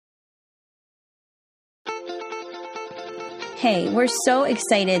Hey, we're so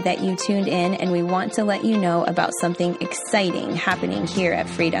excited that you tuned in, and we want to let you know about something exciting happening here at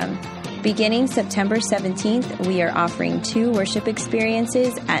Freedom. Beginning September 17th, we are offering 2 worship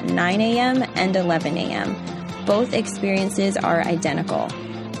experiences at 9 a.m. and 11 a.m. Both experiences are identical.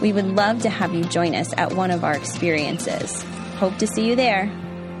 We would love to have you join us at one of our experiences. Hope to see you there.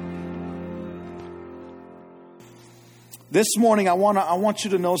 This morning, I want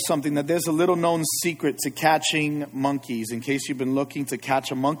you to know something, that there's a little known secret to catching monkeys. In case you've been looking to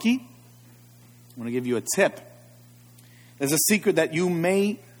catch a monkey, I'm going to give you a tip. There's a secret that you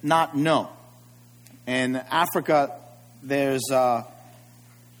may not know. In Africa, there's a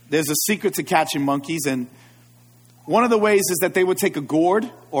secret to catching monkeys, and one of the ways is that they would take a gourd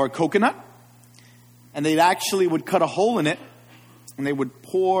or a coconut, and they actually would cut a hole in it, and they would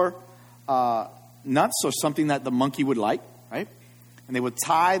pour nuts or something that the monkey would like, right? And they would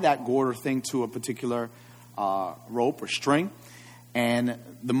tie that gourd or thing to a particular rope or string, and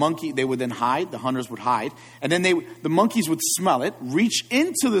the monkey, they would then hide, the hunters would hide, and then the monkeys would smell it, reach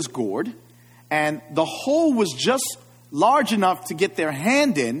into this gourd, and the hole was just large enough to get their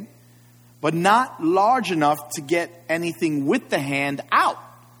hand in, but not large enough to get anything with the hand out.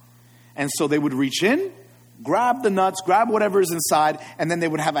 And so they would reach in, grab the nuts, grab whatever is inside, and then they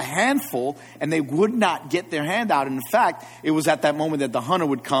would have a handful, and they would not get their hand out. And in fact, it was at that moment that the hunter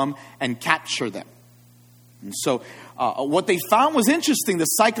would come and capture them. And so what they found was interesting. The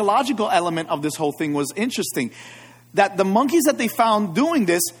psychological element of this whole thing was interesting. That the monkeys that they found doing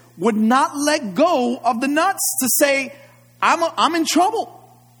this would not let go of the nuts to say, I'm in trouble.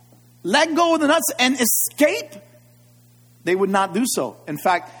 Let go of the nuts and escape. They would not do so. In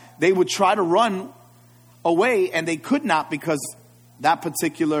fact, they would try to run away, and they could not, because that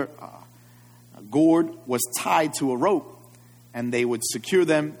particular gourd was tied to a rope, and they would secure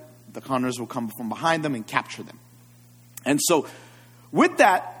them. The hunters would come from behind them and capture them. And so with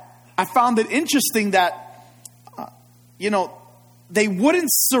that, I found it interesting that, they wouldn't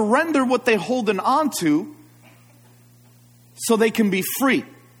surrender what they're holding on to so they can be free.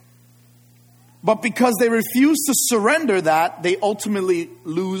 But because they refuse to surrender that, they ultimately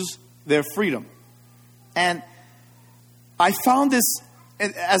lose their freedom. And I found this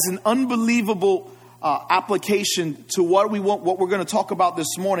as an unbelievable application to what we're going to talk about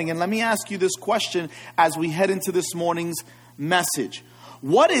this morning. And let me ask you this question as we head into this morning's message.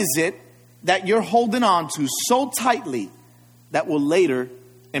 What is it that you're holding on to so tightly that will later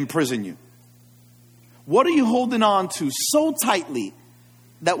imprison you? What are you holding on to so tightly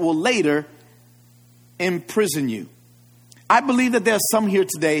that will later imprison you? I believe that there's some here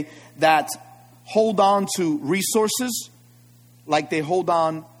today that hold on to resources like they hold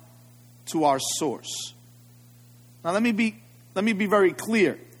on to our source. Now let me be very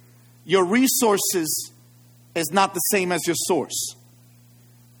clear. Your resources is not the same as your source.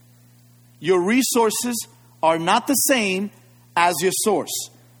 Your resources are not the same as your source.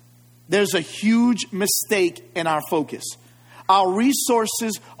 There's a huge mistake in our focus. Our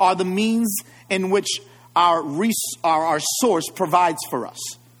resources are the means in which our source provides for us.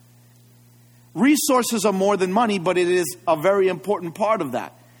 Resources are more than money, but it is a very important part of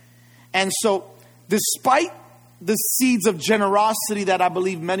that. And so, despite the seeds of generosity that I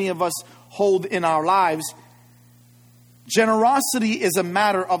believe many of us hold in our lives, generosity is a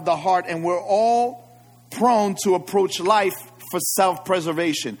matter of the heart, and we're all prone to approach life for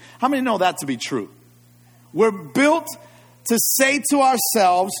self-preservation. How many know that to be true? We're built to say to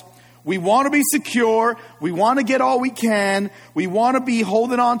ourselves, we want to be secure. We want to get all we can. We want to be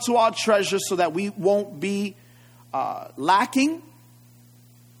holding on to our treasure so that we won't be lacking,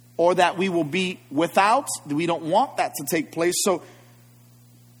 or that we will be without. We don't want that to take place. So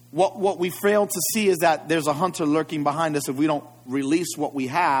what we fail to see is that there's a hunter lurking behind us. If we don't release what we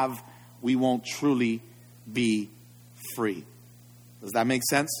have, we won't truly be free. Does that make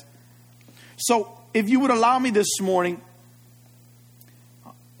sense? So if you would allow me this morning,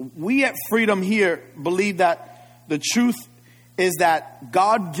 we at Freedom here believe that the truth is that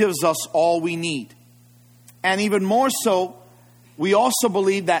God gives us all we need. And even more so, we also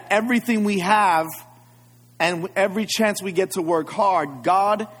believe that everything we have and every chance we get to work hard,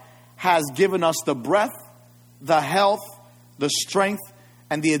 God has given us the breath, the health, the strength,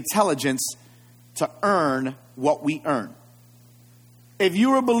 and the intelligence to earn what we earn. If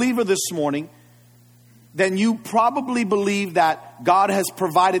you're a believer this morning, then you probably believe that God has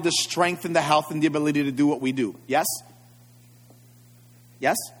provided the strength and the health and the ability to do what we do. Yes?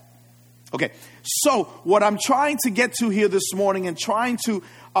 Yes? Okay. So what I'm trying to get to here this morning and trying to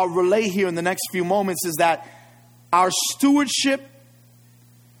relay here in the next few moments is that our stewardship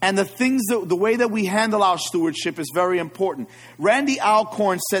And the way that we handle our stewardship is very important. Randy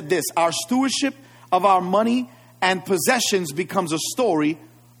Alcorn said this: our stewardship of our money and possessions becomes a story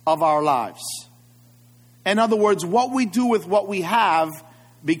of our lives. In other words, what we do with what we have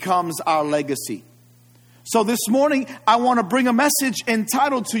becomes our legacy. So this morning, I want to bring a message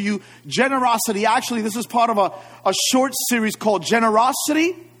entitled to you, Generosity. Actually, this is part of a short series called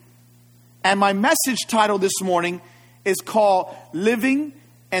Generosity. And my message title this morning is called Living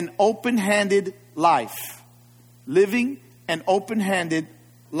an Open-Handed Life. Living an Open-Handed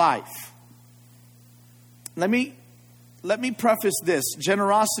Life. Let me preface this.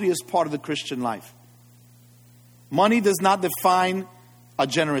 Generosity is part of the Christian life. Money does not define a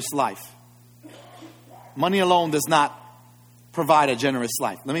generous life. Money alone does not provide a generous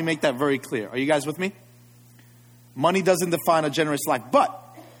life. Let me make that very clear. Are you guys with me? Money doesn't define a generous life. But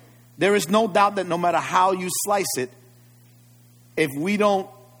there is no doubt that no matter how you slice it, if we don't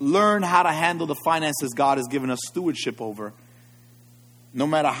learn how to handle the finances God has given us stewardship over, no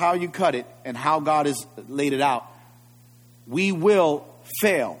matter how you cut it and how God has laid it out, we will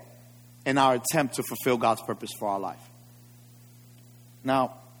fail in our attempt to fulfill God's purpose for our life.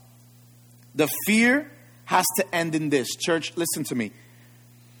 Now, the fear has to end in this. Church, listen to me.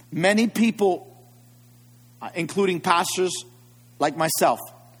 Many people, including pastors like myself,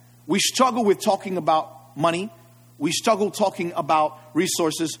 we struggle with talking about money. We struggle talking about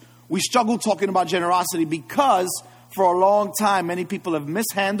resources. We struggle talking about generosity because for a long time, many people have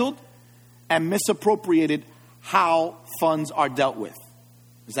mishandled and misappropriated how funds are dealt with.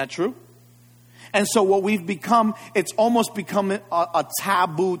 Is that true? And so what we've become, it's almost become a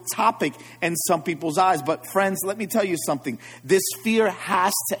taboo topic in some people's eyes. But friends, let me tell you something. This fear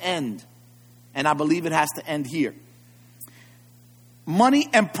has to end. And I believe it has to end here. Money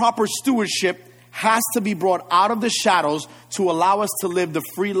and proper stewardship has to be brought out of the shadows to allow us to live the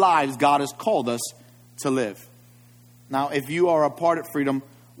free lives God has called us to live. Now, if you are a part of Freedom,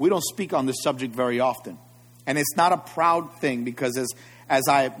 we don't speak on this subject very often. And it's not a proud thing because as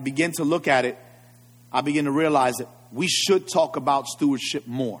I begin to look at it, I begin to realize that we should talk about stewardship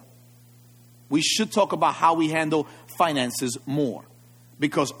more. We should talk about how we handle finances more.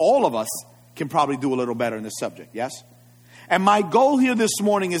 Because all of us can probably do a little better in this subject, yes? And my goal here this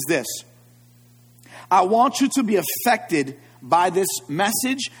morning is this. I want you to be affected by this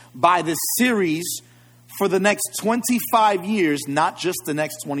message, by this series for the next 25 years, not just the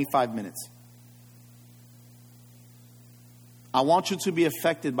next 25 minutes. I want you to be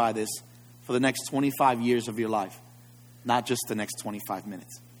affected by this for the next 25 years of your life, not just the next 25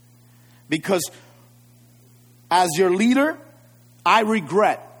 minutes. Because as your leader, I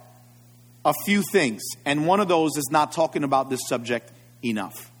regret a few things. And one of those is not talking about this subject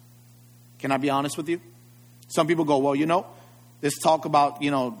enough. Can I be honest with you? Some people go, well, this talk about,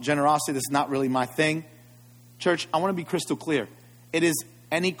 generosity, this is not really my thing. Church, I want to be crystal clear. It is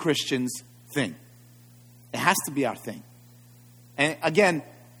any Christian's thing. It has to be our thing. And again,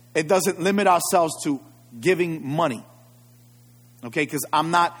 it doesn't limit ourselves to giving money. Okay, because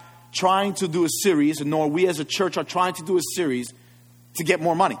I'm not trying to do a series, nor we as a church are trying to do a series to get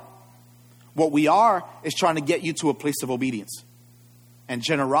more money. What we are is trying to get you to a place of obedience. And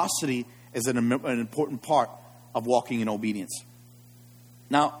generosity is an important part of walking in obedience.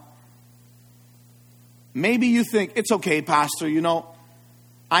 Now, maybe you think, it's okay, Pastor,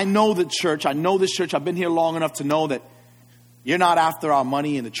 I know the church. I know this church. I've been here long enough to know that you're not after our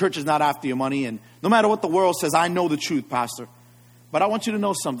money and the church is not after your money. And no matter what the world says, I know the truth, Pastor. But I want you to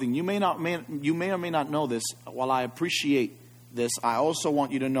know something. You may or may not know this. While I appreciate this, I also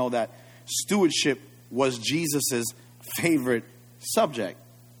want you to know that stewardship was Jesus's favorite subject.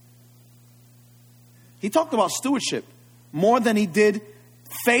 He talked about stewardship more than he did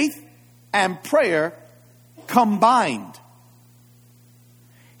faith and prayer combined.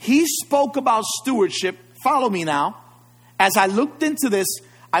 He spoke about stewardship. Follow me now. As I looked into this,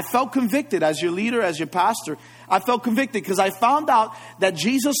 I felt convicted as your leader, as your pastor. I felt convicted because I found out that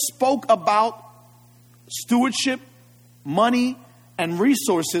Jesus spoke about stewardship, money, and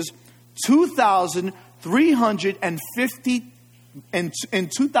resources 2,350 in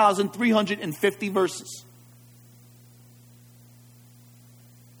 2,350 verses.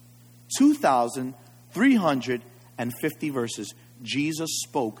 2,350 verses. Jesus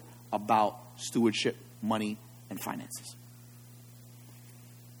spoke about stewardship, money, and finances.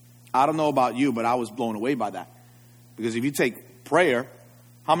 I don't know about you, but I was blown away by that. Because if you take prayer,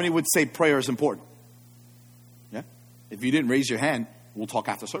 how many would say prayer is important? Yeah? If you didn't raise your hand, we'll talk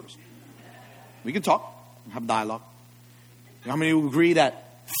after service. We can talk, have dialogue. How many would agree that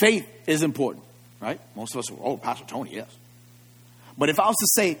faith is important? Right? Most of us will, Pastor Tony, yes. But if I was to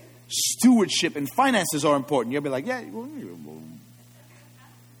say stewardship and finances are important, you'll be like, yeah.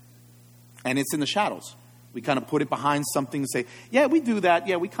 And it's in the shadows. We kind of put it behind something and say, yeah, we do that.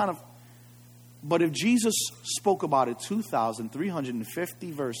 Yeah, we kind of. But if Jesus spoke about it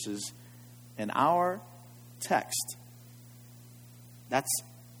 2,350 verses in our text, that's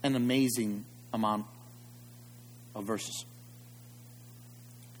an amazing amount of verses.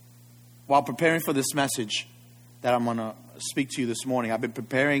 While preparing for this message that I'm going to speak to you this morning, I've been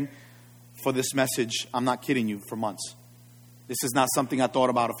preparing for this message, I'm not kidding you, for months. This is not something I thought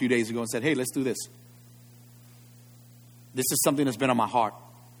about a few days ago and said, hey, let's do this. This is something that's been on my heart.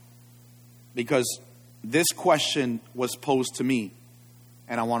 Because this question was posed to me,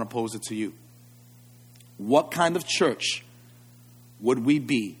 and I want to pose it to you. What kind of church would we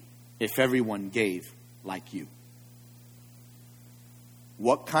be if everyone gave like you?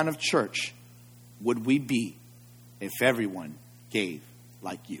 What kind of church would we be if everyone gave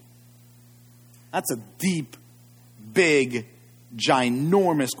like you? That's a deep, big,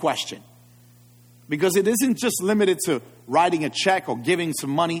 ginormous question. Because it isn't just limited to writing a check or giving some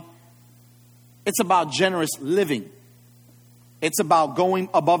money. It's about generous living. It's about going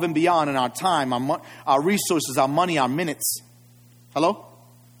above and beyond in our time, our resources, our money, our minutes. Hello?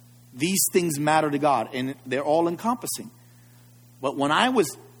 These things matter to God, and they're all encompassing. But when I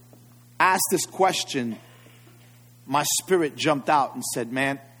was asked this question, my spirit jumped out and said,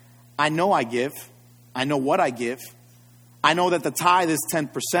 man, I know I give. I know what I give. I know that the tithe is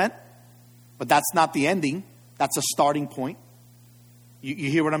 10%, but that's not the ending. That's a starting point. You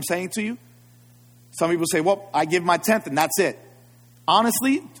hear what I'm saying to you? Some people say, well, I give my 10th and that's it.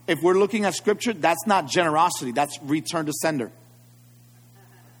 Honestly, if we're looking at scripture, that's not generosity. That's return to sender.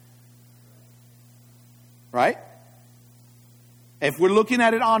 Right? If we're looking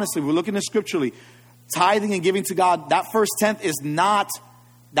at it honestly, we're looking at scripturally, tithing and giving to God, that first 10th is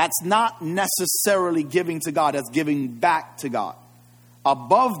that's not necessarily giving to God. That's giving back to God.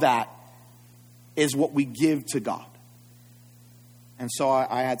 Above that is what we give to God. And so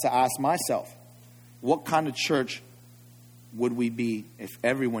I had to ask myself, what kind of church would we be if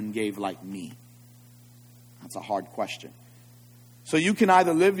everyone gave like me? That's a hard question. So you can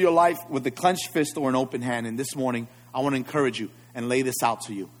either live your life with a clenched fist or an open hand. And this morning, I want to encourage you and lay this out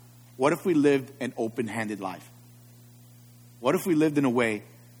to you. What if we lived an open-handed life? What if we lived in a way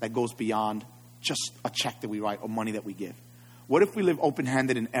that goes beyond just a check that we write or money that we give? What if we live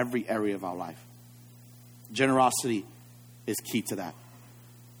open-handed in every area of our life? Generosity is key to that.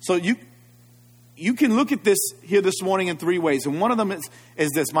 So you can look at this here this morning in three ways. And one of them is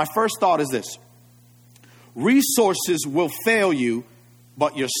this. My first thought is this. Resources will fail you,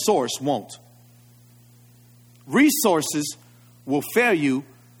 but your source won't. Resources will fail you,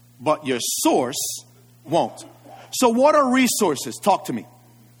 but your source won't. So what are resources? Talk to me.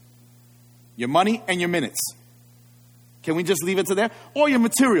 Your money and your minutes. Can we just leave it to there? Or your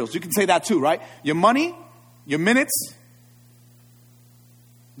materials. You can say that too, right? Your money, your minutes.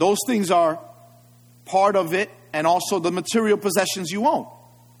 Those things are part of it, and also the material possessions you own.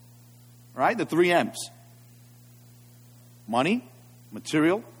 Right? The 3 M's. Money,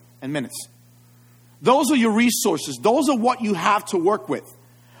 material, and minutes. Those are your resources. Those are what you have to work with.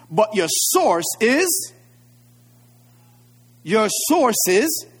 But your source is,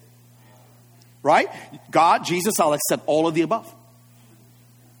 right? God, Jesus, I'll accept all of the above.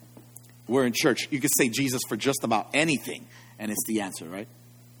 We're in church. You could say Jesus for just about anything, and it's the answer, right?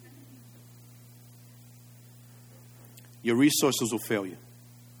 Your resources will fail you.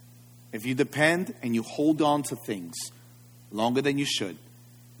 If you depend and you hold on to things longer than you should,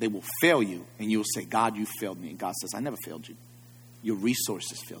 they will fail you, and you'll say, God, you failed me. And God says, I never failed you. Your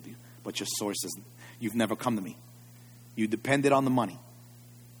resources failed you, but your sources, you've never come to me. You depended on the money.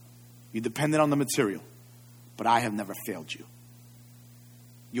 You depended on the material, but I have never failed you.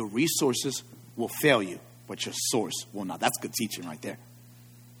 Your resources will fail you, but your source will not. That's good teaching right there.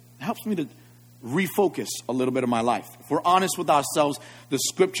 It helps me to refocus a little bit of my life. If we're honest with ourselves, the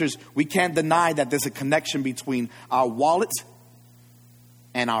scriptures, we can't deny that there's a connection between our wallet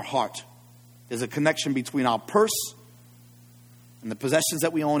and our heart. There's a connection between our purse and the possessions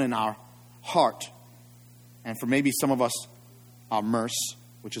that we own and our heart. And for maybe some of us, our merce,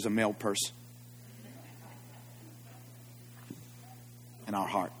 which is a male purse, and our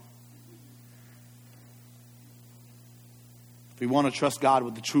heart. If we want to trust God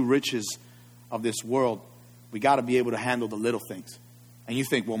with the true riches of this world, we got to be able to handle the little things. And you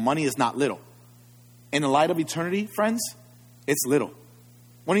think, well, money is not little. In the light of eternity, friends, it's little.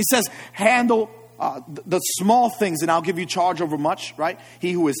 When he says, handle the small things and I'll give you charge over much, right?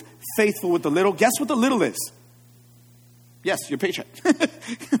 He who is faithful with the little, guess what the little is? Yes, your paycheck.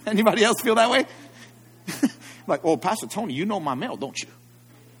 Anybody else feel that way? Like, oh, Pastor Tony, you know my mail, don't you?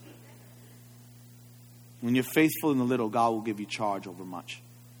 When you're faithful in the little, God will give you charge over much.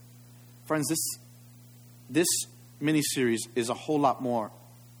 Friends, this mini-series is a whole lot more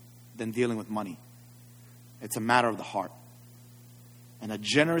than dealing with money. It's a matter of the heart. And a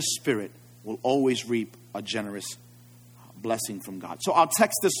generous spirit will always reap a generous blessing from God. So our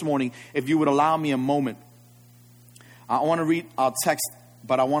text this morning, if you would allow me a moment, I want to read our text,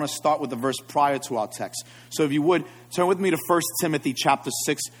 but I want to start with the verse prior to our text. So if you would, turn with me to 1 Timothy chapter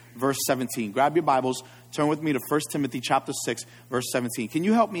 6, verse 17. Grab your Bibles, turn with me to 1 Timothy chapter 6, verse 17. Can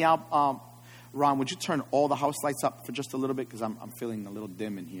you help me out, Ron? Would you turn all the house lights up for just a little bit? Because I'm feeling a little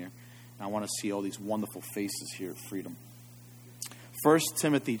dim in here. And I want to see all these wonderful faces here at Freedom. 1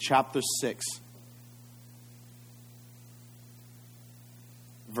 Timothy chapter 6,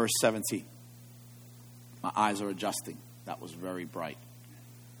 verse 17. My eyes are adjusting. That was very bright.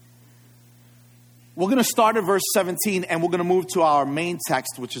 We're going to start at verse 17 and we're going to move to our main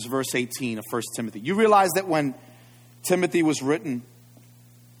text, which is verse 18 of 1 Timothy. You realize that when Timothy was written,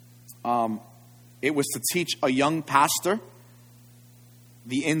 it was to teach a young pastor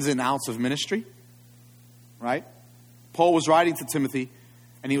the ins and outs of ministry, right? Paul was writing to Timothy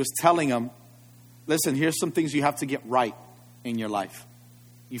and he was telling him, listen, here's some things you have to get right in your life.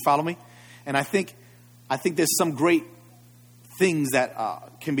 You follow me? And I think there's some great things that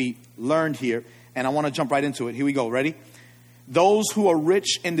can be learned here. And I want to jump right into it. Here we go. Ready? Those who are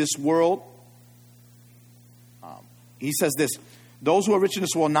rich in this world, he says this, those who are rich in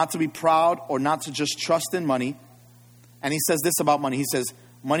this world, not to be proud or not to just trust in money. And he says this about money. He says,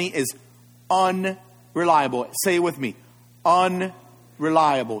 money is unreliable. Say it with me.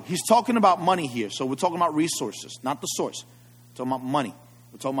 Unreliable. He's talking about money here. So we're talking about resources, not the source. We're talking about money.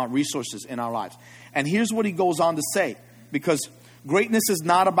 We're talking about resources in our lives. And here's what he goes on to say. Because greatness is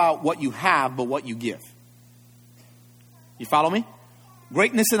not about what you have, but what you give. You follow me?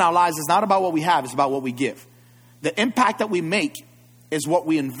 Greatness in our lives is not about what we have, it's about what we give. The impact that we make is what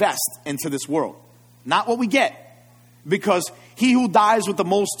we invest into this world, not what we get. Because he who dies with the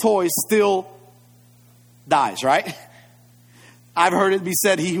most toys still dies, right? I've heard it be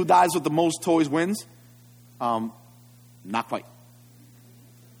said, he who dies with the most toys wins. Not quite.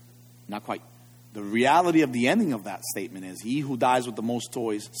 Not quite. The reality of the ending of that statement is he who dies with the most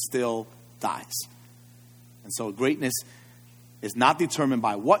toys still dies. And so greatness is not determined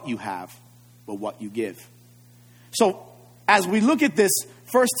by what you have, but what you give. So as we look at this,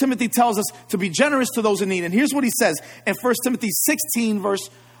 1 Timothy tells us to be generous to those in need. And here's what he says in 1 Timothy 16, verses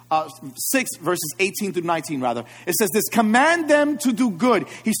 18 through 19, rather. It says this, command them to do good.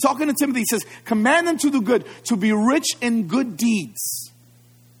 He's talking to Timothy. He says, command them to do good, to be rich in good deeds.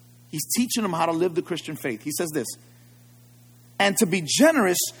 He's teaching them how to live the Christian faith. He says this, and to be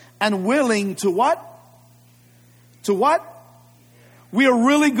generous and willing to what? To what? We are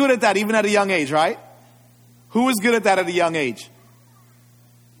really good at that, even at a young age, right? Who is good at that at a young age?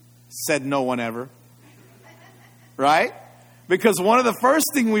 Said no one ever. Right? Because one of the first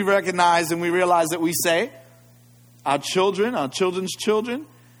things we recognize and we realize that we say, our children, our children's children,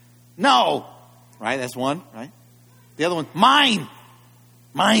 no. Right? That's one, right? The other one, mine.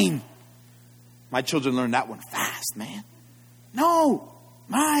 Mine. My children learned that one fast, man. No,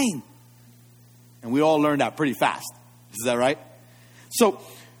 mine. And we all learned that pretty fast. Is that right? So,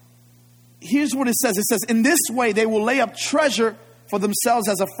 here's what it says. It says, in this way they will lay up treasure for themselves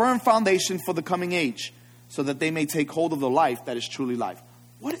as a firm foundation for the coming age, so that they may take hold of the life that is truly life.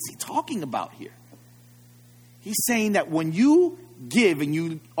 What is he talking about here? He's saying that when you give and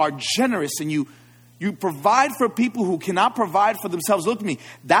you are generous and you provide for people who cannot provide for themselves. Look at me.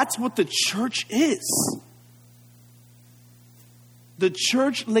 That's what the church is. The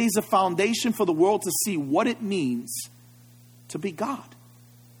church lays a foundation for the world to see what it means to be God.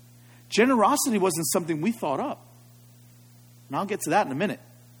 Generosity wasn't something we thought up. And I'll get to that in a minute.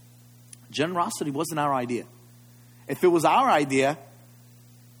 Generosity wasn't our idea. If it was our idea,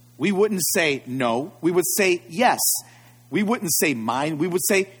 we wouldn't say no. We would say yes. We wouldn't say mine. We would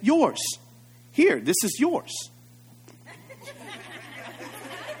say yours. Here, this is yours.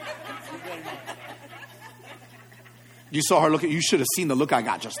 You saw her look. You should have seen the look I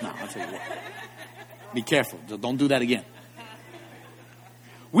got just now. I'll tell you what. Be careful. Don't do that again.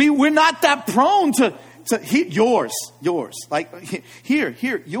 We're not that prone to yours. Like here,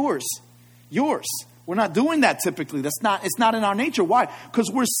 yours. We're not doing that typically. It's not in our nature. Why?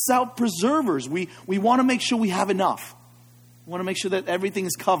 Because we're self-preservers. We want to make sure we have enough. We want to make sure that everything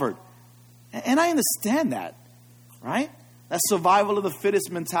is covered. And I understand that, right? That survival of the fittest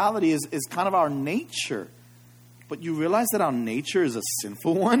mentality is kind of our nature. But you realize that our nature is a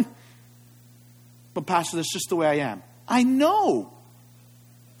sinful one? But Pastor, that's just the way I am. I know.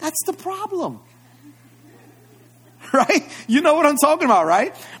 That's the problem. Right? You know what I'm talking about,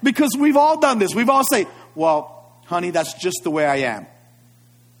 right? Because we've all done this. We've all say, well, honey, that's just the way I am.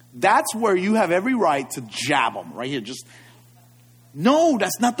 That's where you have every right to jab them right here. Just, no,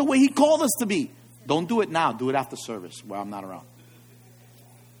 that's not the way he called us to be. Don't do it now. Do it after service where I'm not around.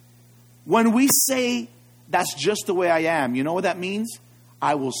 When we say that's just the way I am, you know what that means?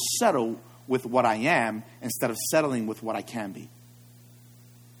 I will settle with what I am instead of settling with what I can be.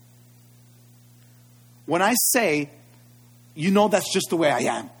 When I say, you know, that's just the way I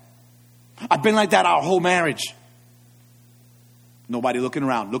am. I've been like that our whole marriage. Nobody looking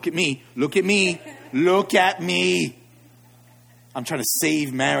around. Look at me. Look at me. Look at me. I'm trying to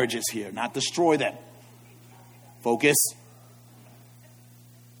save marriages here, not destroy them. Focus.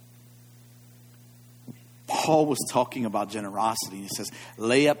 Paul was talking about generosity. He says,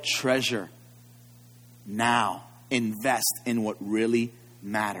 lay up treasure now. Invest in what really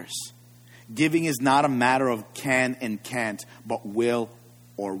matters. Giving is not a matter of can and can't, but will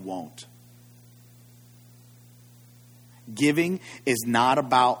or won't. Giving is not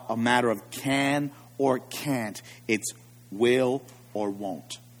about a matter of can or can't. It's will or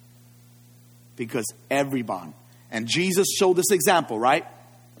won't. Because everyone, and Jesus showed this example, right?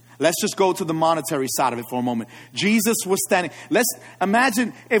 Let's just go to the monetary side of it for a moment. Jesus was standing. Let's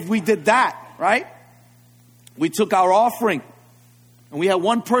imagine if we did that, right? We took our offering and we had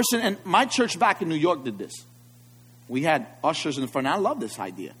one person, and my church back in New York did this. We had ushers in the front. And I love this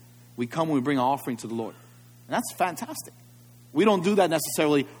idea. We come and we bring our offering to the Lord. And that's fantastic. We don't do that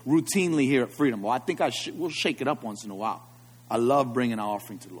necessarily routinely here at Freedom. Well, I think we'll shake it up once in a while. I love bringing our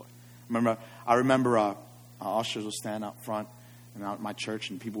offering to the Lord. I remember our ushers would stand out front and out at my church,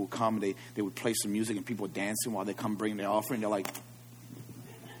 and people would come and they would play some music, and people were dancing while they come bring their offering. They're like,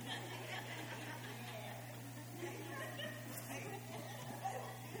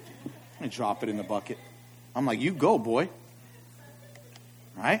 and drop it in the bucket. I'm like, you go, boy.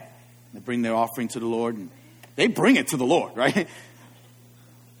 Right? They bring their offering to the Lord, and they bring it to the Lord, right?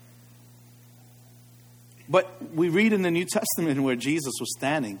 But we read in the New Testament where Jesus was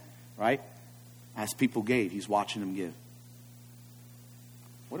standing, right? As people gave, he's watching them give.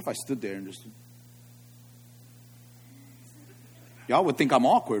 What if I stood there and just... Y'all would think I'm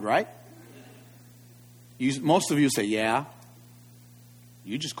awkward, right? Most of you say, yeah.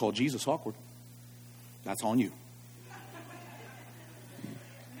 You just called Jesus awkward. That's on you.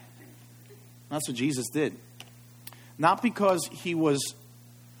 That's what Jesus did. Not because he was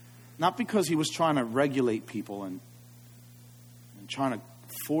trying to regulate people and trying to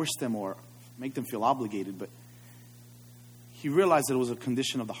force them or make them feel obligated, but he realized that it was a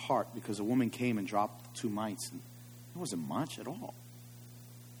condition of the heart, because a woman came and dropped 2 mites, and it wasn't much at all.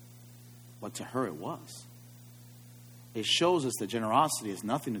 But to her it was. It shows us that generosity has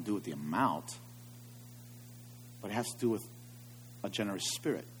nothing to do with the amount, but it has to do with a generous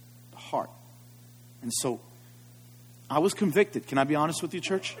spirit, the heart. And so I was convicted. Can I be honest with you,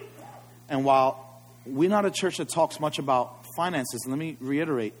 church? And while we're not a church that talks much about finances, let me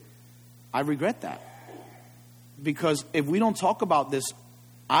reiterate, I regret that. Because if we don't talk about this,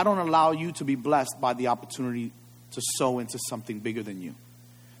 I don't allow you to be blessed by the opportunity to sow into something bigger than you.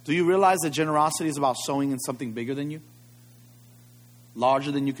 Do you realize that generosity is about sowing in something bigger than you?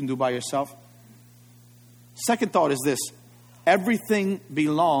 Larger than you can do by yourself? Second thought is this: everything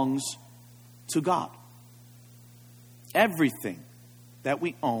belongs to God. Everything that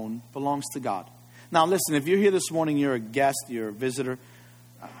we own belongs to God. Now listen, if you're here this morning, you're a guest, you're a visitor,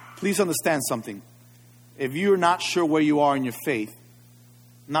 please understand something. If you're not sure where you are in your faith,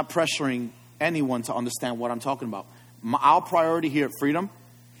 I'm not pressuring anyone to understand what I'm talking about. Our priority here at Freedom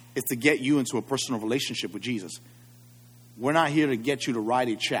is to get you into a personal relationship with Jesus. We're not here to get you to write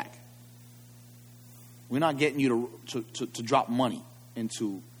a check. We're not getting you to drop money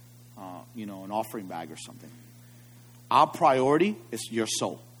into an offering bag or something. Our priority is your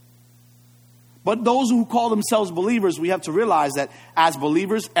soul. But those who call themselves believers, we have to realize that as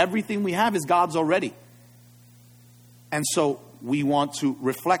believers, everything we have is God's already. And so we want to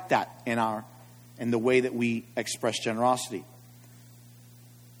reflect that in the way that we express generosity.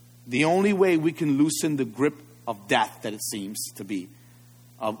 The only way we can loosen the grip of death that it seems to be,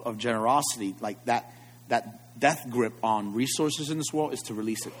 of generosity, like that death grip on resources in this world, is to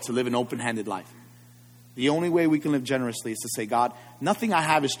release it, to live an open-handed life. The only way we can live generously is to say, God, nothing I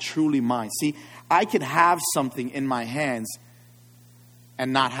have is truly mine. See, I could have something in my hands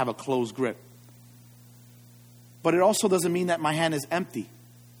and not have a closed grip. But it also doesn't mean that my hand is empty.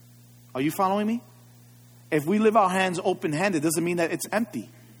 Are you following me? If we live our hands open-handed, it doesn't mean that it's empty.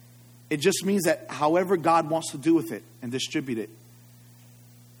 It just means that however God wants to do with it and distribute it,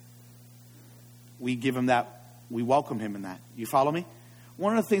 we give him that, we welcome him in that. You follow me?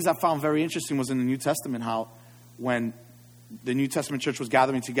 One of the things I found very interesting was in the New Testament, how when the New Testament church was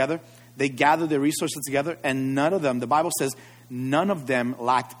gathering together, they gathered their resources together, and none of them, the Bible says, none of them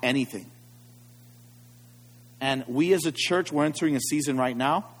lacked anything. And we as a church, we're entering a season right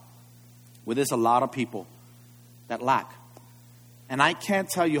now where there's a lot of people that lack. And I can't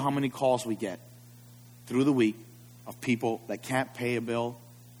tell you how many calls we get through the week of people that can't pay a bill,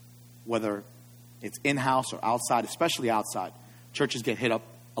 whether it's in-house or outside, especially outside. Churches get hit up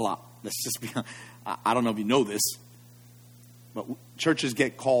a lot. Let's just be, I don't know if you know this, but churches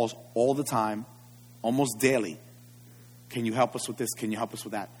get calls all the time, almost daily. Can you help us with this? Can you help us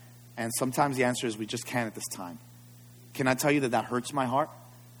with that? And sometimes the answer is we just can't at this time. Can I tell you that hurts my heart?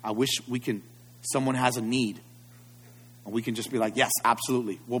 I wish someone has a need, and we can just be like, yes,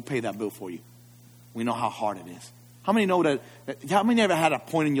 absolutely, we'll pay that bill for you. We know how hard it is. How many know that how many ever had a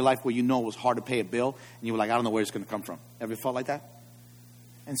point in your life where you know it was hard to pay a bill, and you were like, I don't know where it's going to come from? Ever felt like that?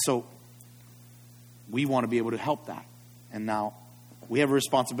 And so we want to be able to help that. And now we have a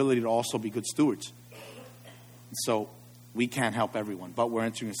responsibility to also be good stewards. So we can't help everyone, but we're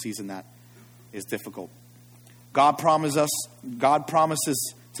entering a season that is difficult. God promises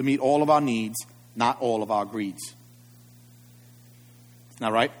to meet all of our needs, not all of our greeds. Isn't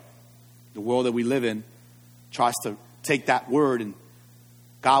that right? The world that we live in tries to take that word and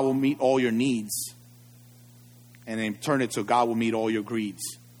God will meet all your needs, and then turn it to God will meet all your greeds.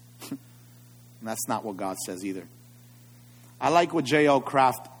 And that's not what God says either. I like what J.L.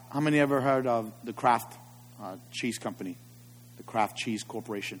 Kraft, how many ever heard of the Kraft Cheese Company, the Kraft Cheese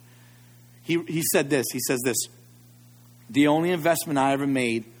Corporation? He said this, he says this: the only investment I ever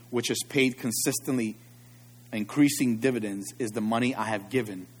made which has paid consistently increasing dividends is the money I have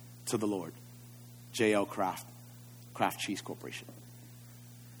given to the Lord. J.L. Kraft Cheese Corporation.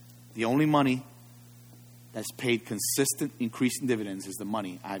 The only money that's paid consistent increasing dividends is the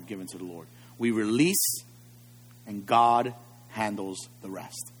money I have given to the Lord. We release and God handles the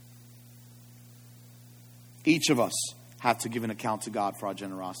rest. Each of us have to give an account to God for our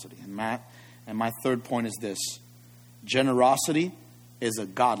generosity. And my third point is this: generosity is a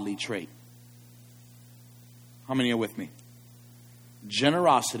godly trait. How many are with me?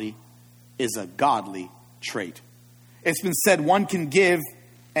 Generosity is a godly trait. It's been said one can give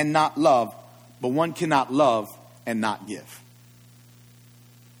and not love, but one cannot love and not give.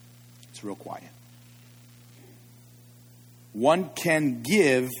 It's real quiet. One can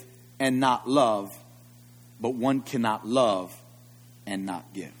give and not love, but one cannot love and not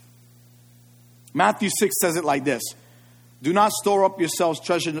give. Matthew 6 says it like this: do not store up yourselves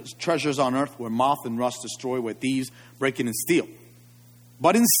treasures on earth where moth and rust destroy, where thieves break in and steal.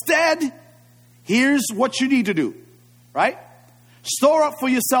 But instead, here's what you need to do, right? Store up for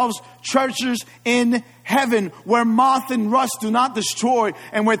yourselves treasures in heaven where moth and rust do not destroy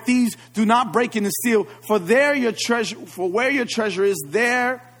and where thieves do not break in and steal. For where your treasure is,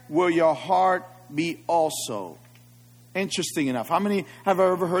 there will your heart be also. Interesting enough. How many have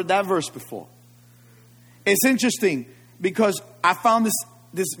ever heard that verse before? It's interesting because I found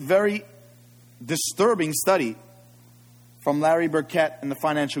this very disturbing study from Larry Burkett and the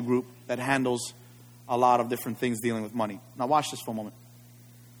financial group that handles a lot of different things dealing with money. Now watch this for a moment.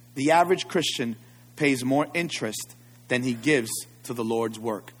 The average Christian pays more interest than he gives to the Lord's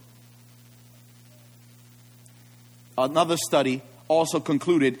work. Another study also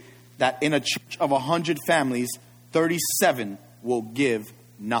concluded that in a church of 100 families, 37 will give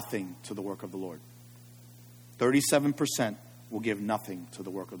nothing to the work of the Lord. 37% will give nothing to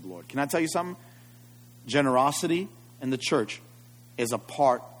the work of the Lord. Can I tell you something? Generosity in the church is a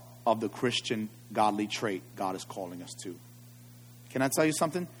part of the Christian godly trait God is calling us to. Can I tell you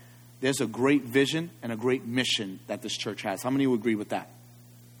something? There's a great vision and a great mission that this church has. How many of you agree with that?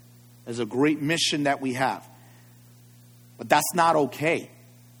 There's a great mission that we have. But that's not okay.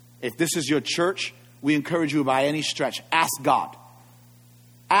 If this is your church, we encourage you by any stretch, ask God.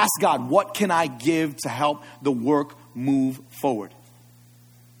 Ask God, what can I give to help the work move forward?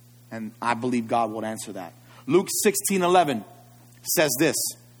 And I believe God will answer that. Luke 16:11 says this: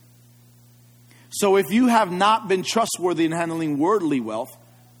 so if you have not been trustworthy in handling worldly wealth,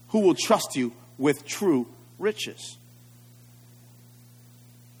 who will trust you with true riches?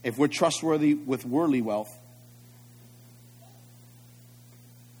 If we're trustworthy with worldly wealth,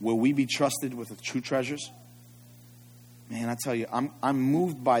 will we be trusted with the true treasures? Man, I tell you, I'm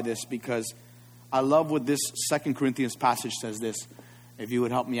moved by this because I love what this 2 Corinthians passage says this. If you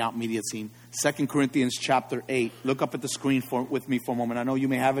would help me out, media team. 2 Corinthians chapter 8. Look up at the screen with me for a moment. I know you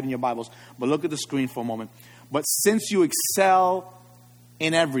may have it in your Bibles, but look at the screen for a moment. But since you excel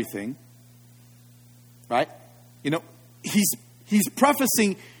in everything, right? You know, he's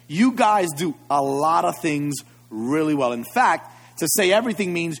prefacing, you guys do a lot of things really well. In fact, to say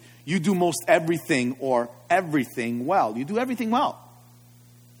everything means you do most everything or everything well. You do everything well.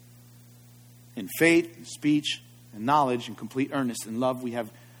 In faith, in speech, in knowledge, in complete earnest, in love, we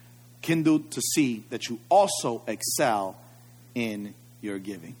have kindled to see that you also excel in your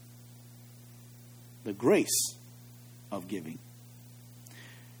giving. The grace of giving.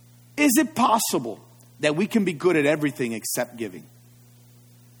 Is it possible that we can be good at everything except giving?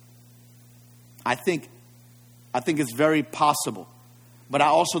 I think it's very possible. But I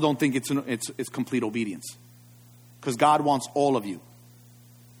also don't think it's complete obedience. Because God wants all of you.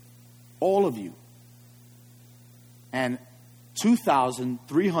 All of you. And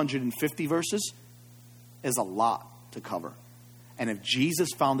 2,350 verses is a lot to cover. And if Jesus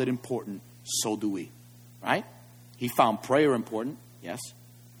found it important, so do we. Right? He found prayer important. Yes.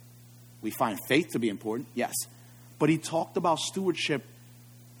 We find faith to be important. Yes. But he talked about stewardship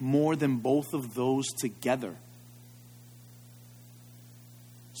more than both of those together.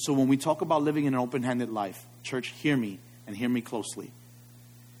 So when we talk about living in an open-handed life, church, hear me and hear me closely.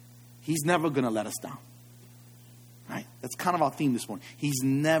 He's never going to let us down. Right? That's kind of our theme this morning. He's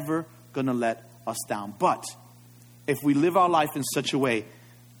never going to let us down. But if we live our life in such a way,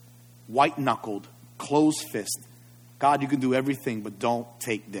 white-knuckled, closed fist, God, you can do everything, but don't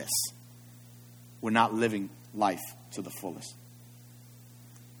take this. We're not living life to the fullest.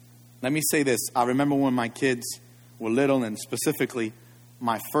 Let me say this. I remember when my kids were little, and specifically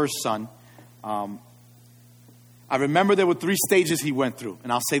my first son, I remember there were 3 stages he went through.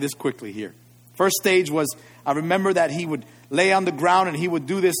 And I'll say this quickly here. First stage was, I remember that he would lay on the ground and he would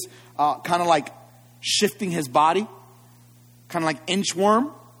do this kind of like shifting his body. Kind of like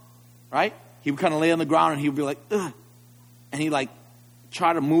inchworm, right? He would kind of lay on the ground and he would be like, ugh. And he like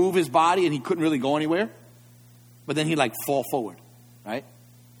try to move his body and he couldn't really go anywhere. But then he'd like fall forward, right?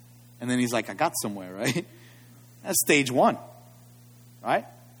 And then he's like, I got somewhere, right? That's stage 1, right?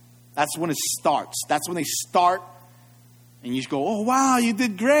 That's when it starts. That's when they start and you just go, oh, wow, you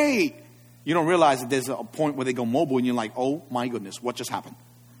did great. You don't realize that there's a point where they go mobile and you're like, oh, my goodness, what just happened?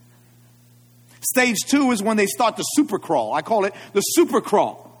 Stage 2 is when they start the super crawl. I call it the super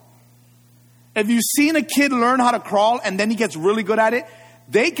crawl. If you've seen a kid learn how to crawl and then he gets really good at it,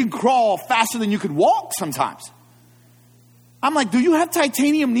 they can crawl faster than you could walk sometimes. I'm like, do you have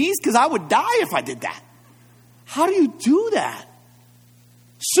titanium knees? Because I would die if I did that. How do you do that?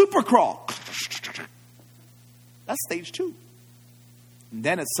 Super crawl. That's stage 2. And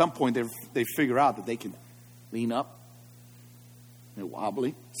then at some point they figure out that they can lean up. They're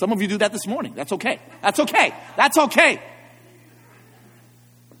wobbly. Some of you do that this morning. That's okay. That's okay. That's okay.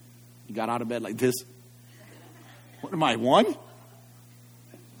 You got out of bed like this. What am I, 1?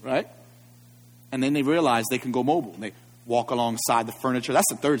 Right? And then they realize they can go mobile. And they walk alongside the furniture. That's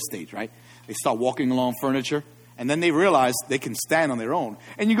the 3rd stage, right? They start walking along furniture. And then they realize they can stand on their own.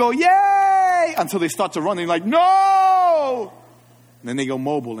 And you go, yay! Until they start to run. And you're like, no! And then they go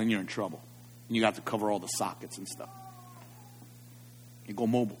mobile and you're in trouble. And you have to cover all the sockets and stuff. You go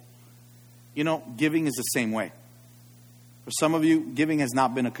mobile. You know, giving is the same way. For some of you, giving has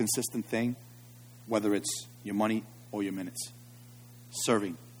not been a consistent thing, whether it's your money or your minutes.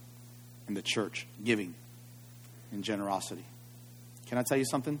 Serving in the church, giving in generosity. Can I tell you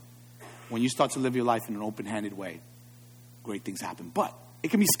something? When you start to live your life in an open-handed way, great things happen. But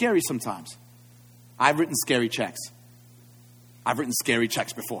it can be scary sometimes. I've written scary checks. I've written scary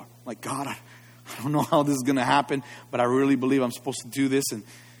checks before. Like, God, I don't know how this is going to happen, but I really believe I'm supposed to do this. And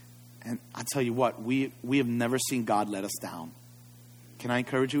I tell you what, we have never seen God let us down. Can I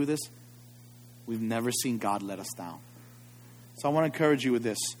encourage you with this? We've never seen God let us down. So I want to encourage you with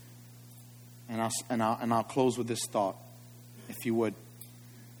this. And I'll close with this thought, if you would.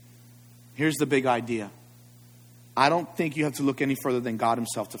 Here's the big idea. I don't think you have to look any further than God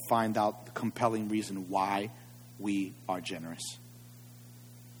himself to find out the compelling reason why we are generous.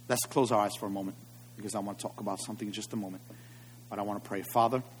 Let's close our eyes for a moment because I want to talk about something in just a moment. But I want to pray.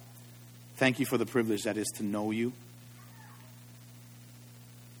 Father, thank you for the privilege that is to know you.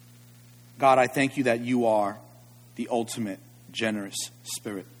 God, I thank you that you are the ultimate generous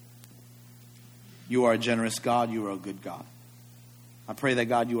spirit. You are a generous God. You are a good God. I pray that,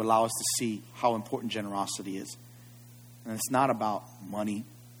 God, you allow us to see how important generosity is. And it's not about money.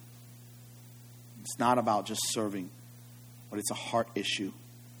 It's not about just serving, but it's a heart issue.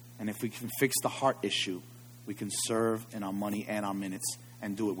 And if we can fix the heart issue, we we can serve in our money and our minutes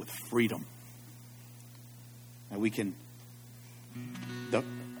and do it with freedom. And we can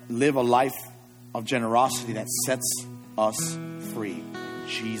live a life of generosity that sets us free. In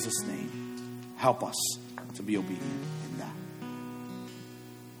Jesus' name, help us to be obedient in that.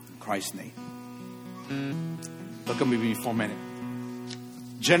 In Christ's name. Look at me for a minute.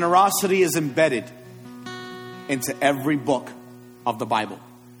 Generosity is embedded into every book of the Bible.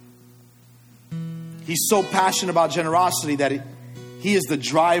 He's so passionate about generosity that he is the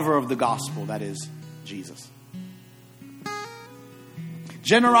driver of the gospel, that is Jesus.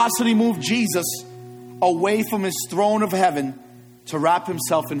 Generosity moved Jesus away from his throne of heaven to wrap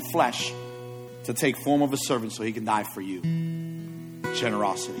himself in flesh, to take form of a servant so he can die for you.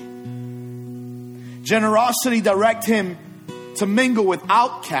 Generosity. Generosity directed him to mingle with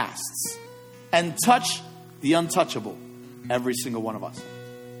outcasts and touch the untouchable, every single one of us.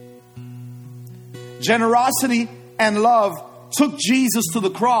 Generosity and love took Jesus to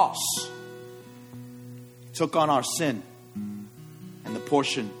the cross, took on our sin and the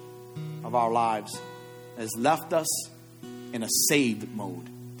portion of our lives that has left us in a saved mode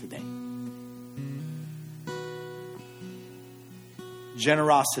today.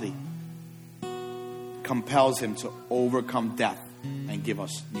 Generosity compels him to overcome death and give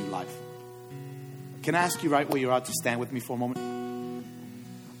us new life. Can I ask you right where you are to stand with me for a moment?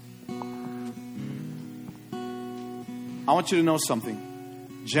 I want you to know something.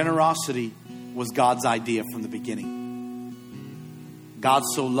 Generosity was God's idea from the beginning. God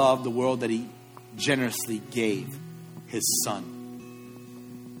so loved the world that he generously gave his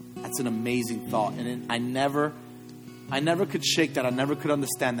son. That's an amazing thought. And I never could shake that. I never could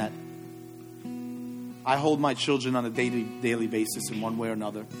understand that. I hold my children on a daily basis in one way or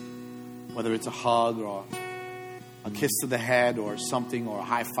another. Whether it's a hug or a kiss to the head or something, or a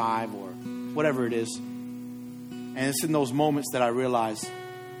high five or whatever it is. And it's in those moments that I realize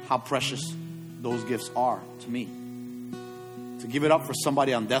how precious those gifts are to me. To give it up for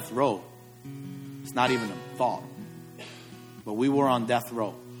somebody on death row, it's not even a thought. But we were on death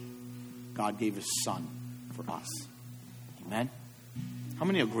row. God gave his son for us. Amen? How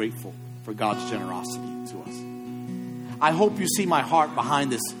many are grateful for God's generosity to us? I hope you see my heart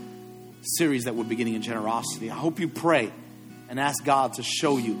behind this series that we're beginning in generosity. I hope you pray and ask God to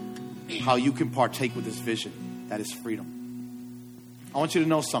show you how you can partake with this vision that is freedom. I want you to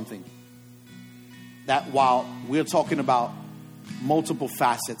know something. That while we're talking about multiple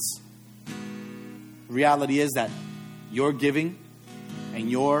facets, reality is that your giving and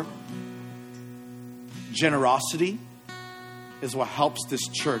your generosity is what helps this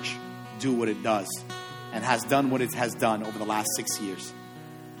church do what it does and has done what it has done over the last 6 years.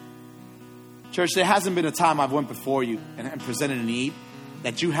 Church, there hasn't been a time I've went before you and presented a need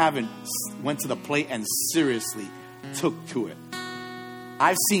that you haven't went to the plate and seriously took to it.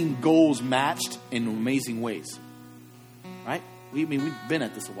 I've seen goals matched in amazing ways. Right? We've been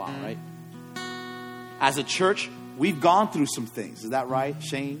at this a while, right? As a church, we've gone through some things. Is that right?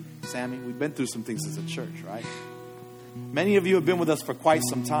 Shane, Sammy, we've been through some things as a church, right? Many of you have been with us for quite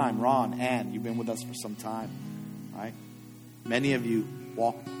some time. Ron, Ann, you've been with us for some time, right? Many of you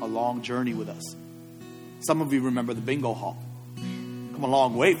walked a long journey with us. Some of you remember the bingo hall. Come a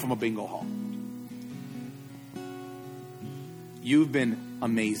long way from a bingo hall. You've been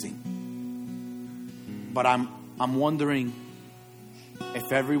amazing. But I'm wondering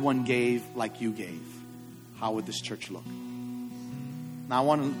if everyone gave like you gave, how would this church look? Now I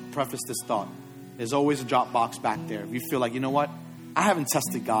want to preface this thought. There's always a drop box back there. If you feel like, you know what? I haven't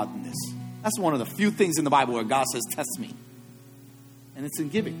tested God in this. That's one of the few things in the Bible where God says, test me. And it's in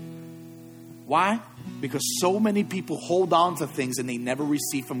giving. Why? Because so many people hold on to things and they never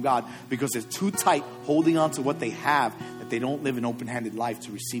receive from God because they're too tight holding on to what they have that they don't live an open-handed life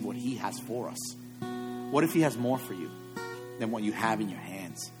to receive what he has for us. What if he has more for you than what you have in your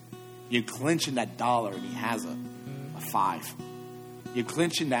hands? You're clenching that dollar and he has a 5. You're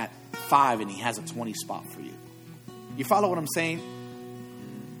clenching that 5 and he has a 20 spot for you. You follow what I'm saying?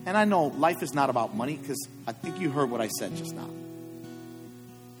 And I know life is not about money because I think you heard what I said just now.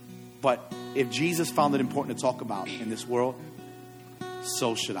 But if Jesus found it important to talk about in this world,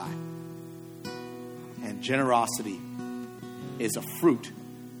 so should I. And generosity is a fruit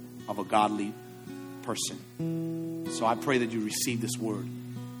of a godly person. So I pray that you receive this word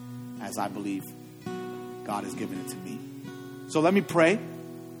as I believe God has given it to me. So let me pray,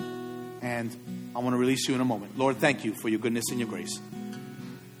 and I want to release you in a moment. Lord, thank you for your goodness and your grace.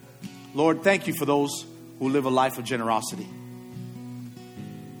 Lord, thank you for those who live a life of generosity.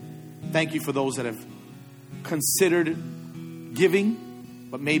 Thank you for those that have considered giving,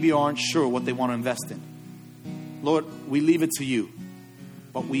 but maybe aren't sure what they want to invest in. Lord, we leave it to you,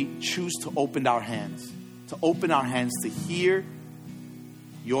 but we choose to open our hands to hear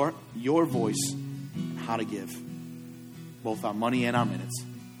your voice, how to give both our money and our minutes.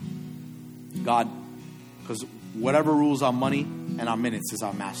 God, because whatever rules our money and our minutes is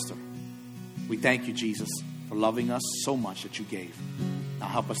our master. We thank you, Jesus, for loving us so much that you gave. Now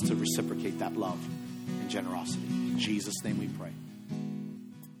help us to reciprocate that love and generosity. In Jesus' name we pray.